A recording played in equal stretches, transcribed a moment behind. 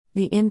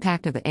The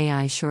impact of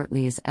AI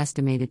shortly is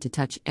estimated to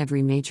touch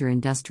every major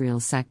industrial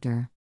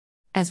sector.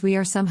 As we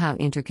are somehow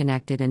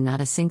interconnected and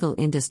not a single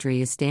industry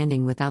is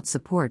standing without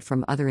support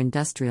from other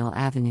industrial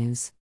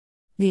avenues.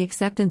 The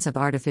acceptance of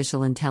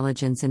artificial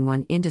intelligence in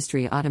one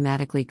industry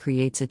automatically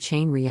creates a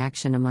chain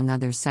reaction among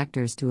other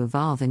sectors to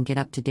evolve and get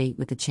up to date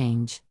with the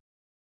change.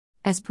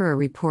 As per a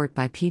report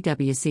by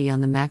PwC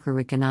on the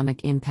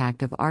macroeconomic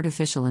impact of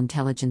artificial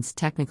intelligence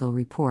technical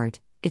report,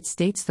 it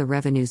states the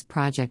revenues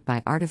project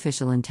by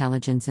artificial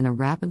intelligence in a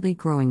rapidly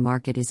growing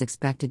market is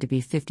expected to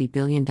be $50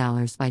 billion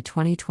by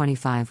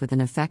 2025 with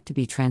an effect to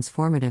be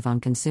transformative on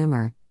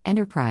consumer,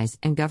 enterprise,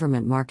 and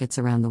government markets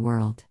around the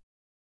world.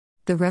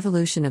 The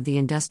revolution of the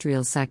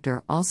industrial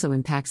sector also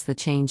impacts the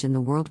change in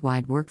the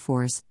worldwide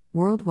workforce,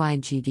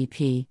 worldwide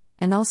GDP,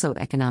 and also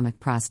economic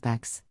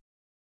prospects.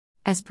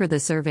 As per the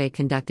survey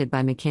conducted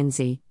by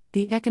McKinsey,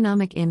 the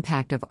economic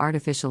impact of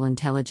artificial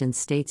intelligence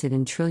states it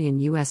in trillion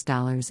US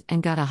dollars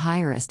and got a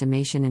higher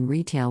estimation in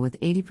retail with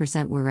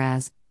 80%,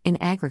 whereas, in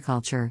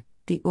agriculture,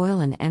 the oil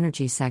and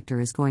energy sector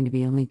is going to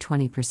be only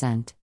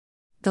 20%.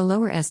 The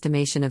lower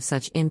estimation of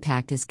such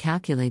impact is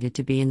calculated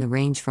to be in the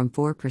range from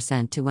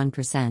 4% to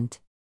 1%.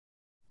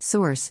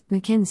 Source: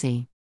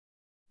 McKinsey.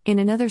 In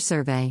another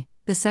survey,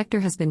 the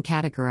sector has been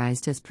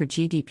categorized as per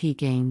GDP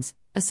gains,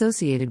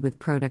 associated with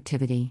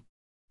productivity.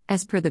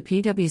 As per the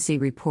PwC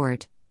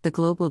report, the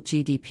global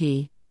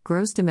GDP,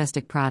 gross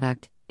domestic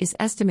product, is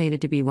estimated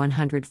to be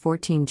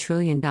 $114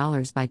 trillion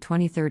by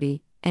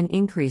 2030, an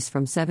increase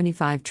from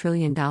 $75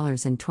 trillion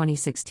in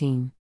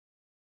 2016.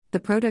 The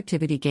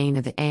productivity gain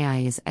of AI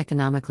is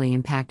economically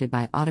impacted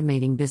by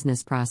automating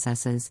business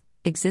processes,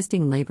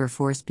 existing labor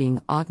force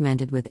being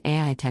augmented with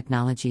AI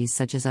technologies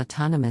such as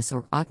autonomous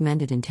or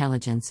augmented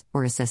intelligence,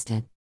 or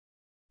assisted.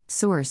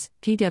 Source: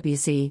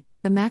 PwC,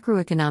 the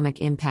macroeconomic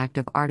impact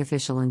of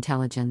artificial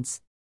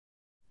intelligence.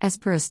 As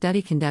per a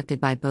study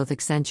conducted by both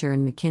Accenture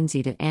and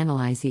McKinsey to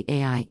analyze the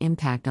AI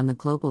impact on the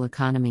global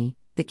economy,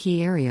 the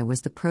key area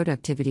was the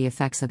productivity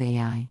effects of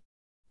AI.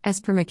 As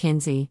per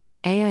McKinsey,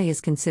 AI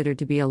is considered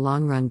to be a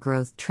long-run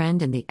growth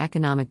trend and the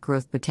economic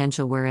growth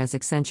potential, whereas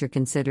Accenture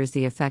considers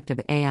the effect of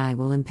AI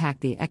will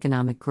impact the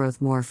economic growth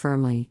more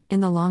firmly,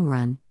 in the long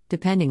run,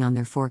 depending on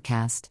their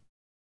forecast.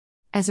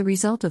 As a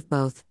result of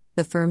both,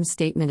 the firm's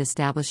statement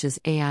establishes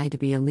AI to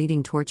be a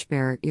leading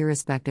torchbearer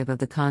irrespective of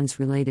the cons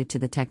related to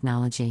the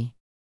technology.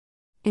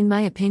 In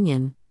my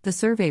opinion, the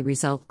survey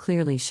result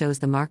clearly shows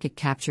the market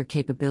capture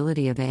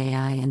capability of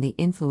AI and the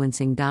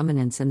influencing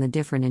dominance in the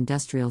different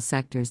industrial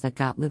sectors that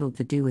got little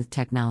to do with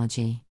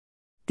technology.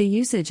 The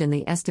usage and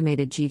the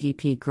estimated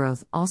GDP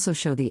growth also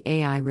show the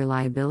AI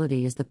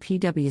reliability, as the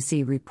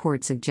PwC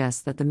report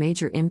suggests that the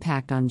major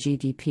impact on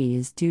GDP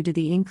is due to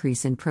the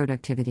increase in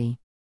productivity.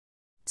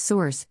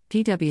 Source: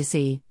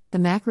 PwC, the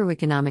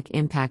macroeconomic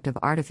impact of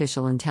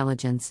artificial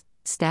intelligence,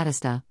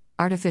 Statista,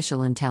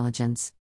 artificial intelligence.